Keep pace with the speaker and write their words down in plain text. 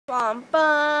Bum,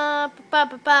 bum, ba,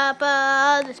 ba, ba,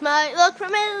 ba. This might look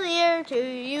familiar to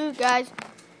you guys.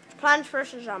 Plants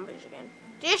vs. Zombies again.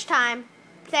 This time,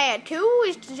 player 2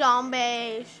 is the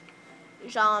zombies.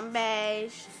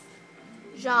 Zombies.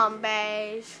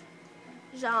 Zombies.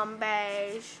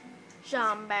 Zombies.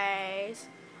 Zombies.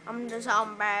 I'm the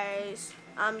zombies.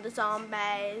 I'm the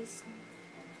zombies.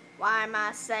 Why am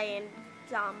I saying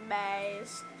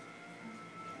zombies?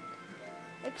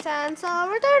 It sounds so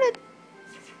retarded.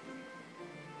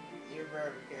 You're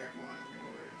very careful on your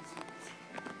words.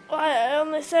 Why? I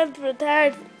only said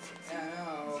retarded. Yeah, I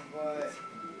know, but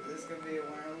this is going to be a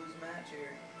win-or-lose match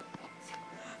here.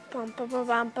 Bum, ba, ba,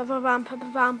 bum, ba, ba, bum, ba, ba,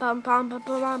 bum, bum, bum, ba,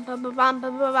 ba, bum, ba, ba, bum,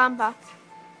 ba, ba, bum, ba.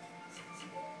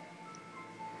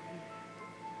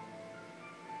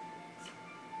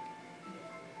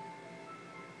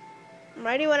 I'm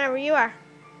ready whenever you are.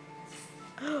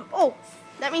 Oh,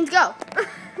 that means go.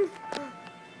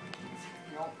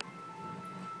 Nope.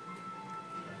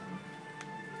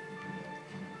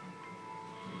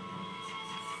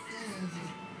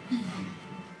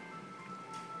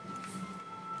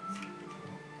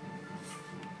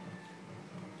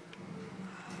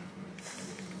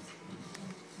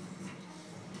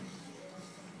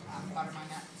 Butter my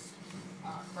nuts.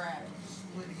 Crap.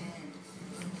 Split again.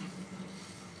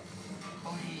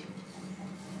 Clean.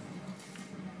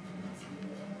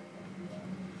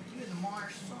 You're the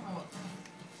marsh son of a...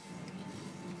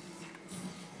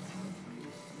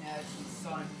 Now it's the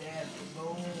son of dad, the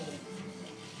bull.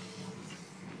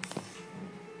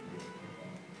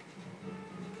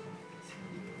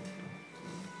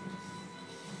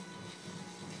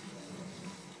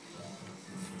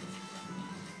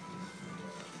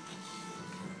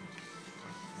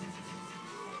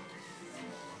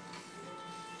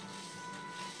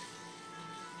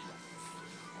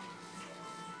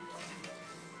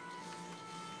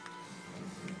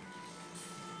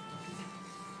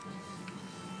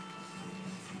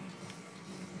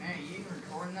 Man, you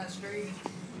recording that stream?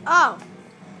 Oh,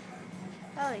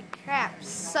 holy crap!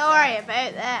 Sorry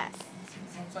about that.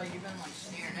 Looks like you've been like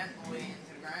staring at the way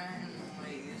into the ground.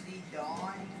 Like, is he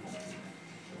dying?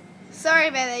 Sorry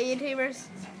about that, YouTubers,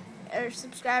 or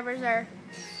subscribers, or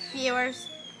viewers.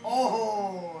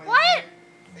 Oh! What?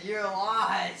 You're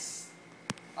lost.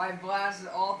 I blasted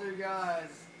all three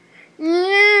guys.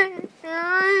 The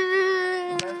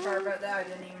best part about that, I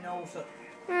didn't even know. So.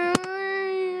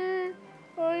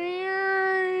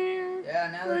 Yeah,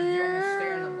 now there's you almost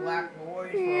staring the black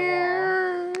void for a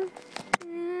while.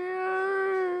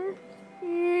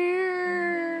 You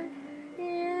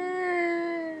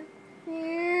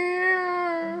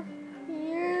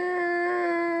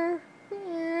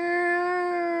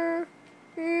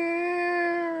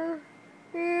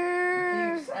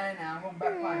keep saying that, I'm going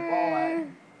back my ball at him.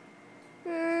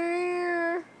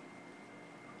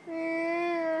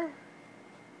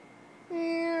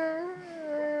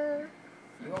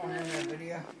 You won't end that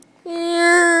video.